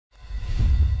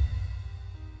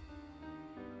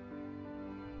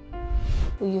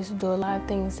We used to do a lot of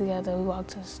things together. We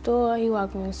walked to the store, he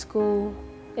walked me to school.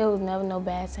 It was never no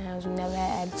bad times. We never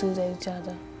had attitudes at each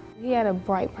other. He had a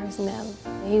bright personality.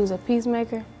 He was a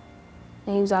peacemaker,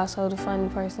 and he was also the funny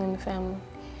person in the family.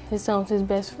 His son was his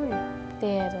best friend.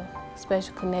 They had a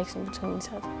special connection between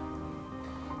each other.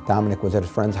 Dominick was at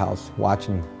his friend's house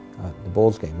watching the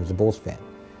Bulls game. He was a Bulls fan.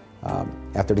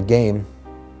 After the game,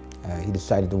 he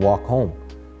decided to walk home.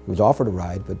 He was offered a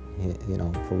ride, but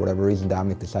for whatever reason,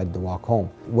 Dominick decided to walk home.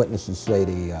 Witnesses say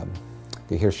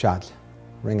they hear shots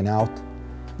ringing out.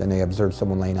 Then they observed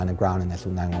someone laying on the ground, and that's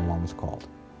when 911 was called.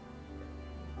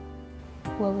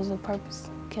 What was the purpose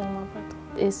of killing my brother?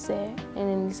 It's sad, and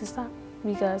it needs to stop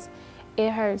because it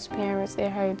hurts parents,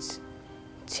 it hurts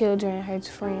children, it hurts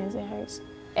friends, it hurts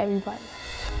everybody.